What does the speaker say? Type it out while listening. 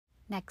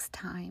Next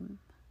time,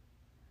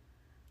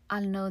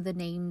 I'll know the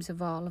names of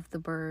all of the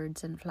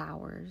birds and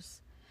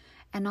flowers.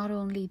 And not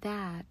only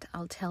that,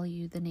 I'll tell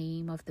you the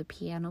name of the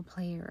piano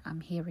player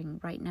I'm hearing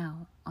right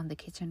now on the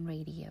kitchen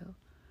radio.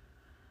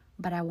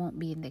 But I won't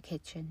be in the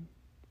kitchen.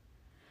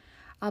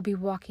 I'll be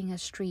walking a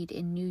street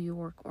in New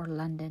York or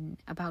London,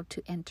 about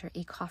to enter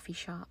a coffee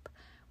shop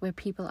where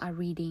people are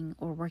reading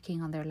or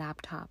working on their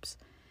laptops.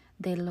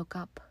 They look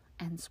up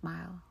and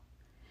smile.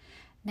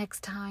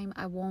 Next time,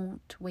 I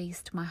won't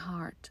waste my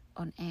heart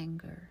on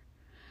anger.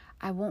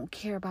 I won't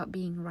care about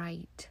being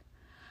right.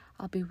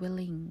 I'll be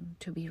willing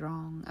to be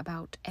wrong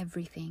about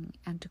everything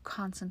and to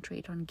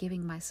concentrate on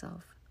giving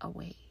myself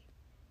away.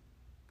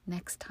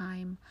 Next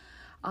time,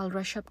 I'll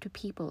rush up to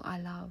people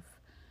I love,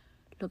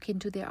 look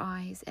into their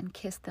eyes and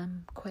kiss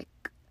them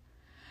quick.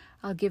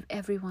 I'll give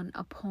everyone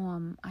a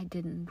poem I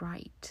didn't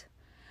write,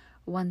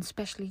 one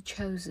specially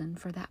chosen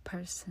for that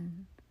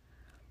person.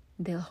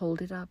 They'll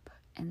hold it up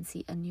and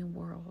see a new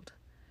world.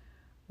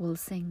 We'll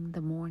sing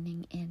the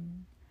morning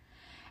in.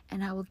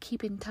 And I will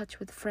keep in touch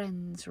with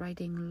friends,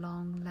 writing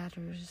long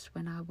letters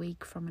when I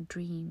wake from a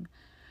dream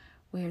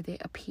where they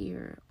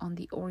appear on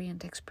the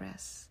Orient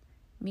Express.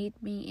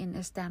 Meet me in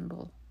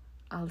Istanbul,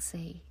 I'll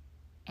say,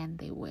 and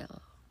they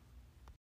will.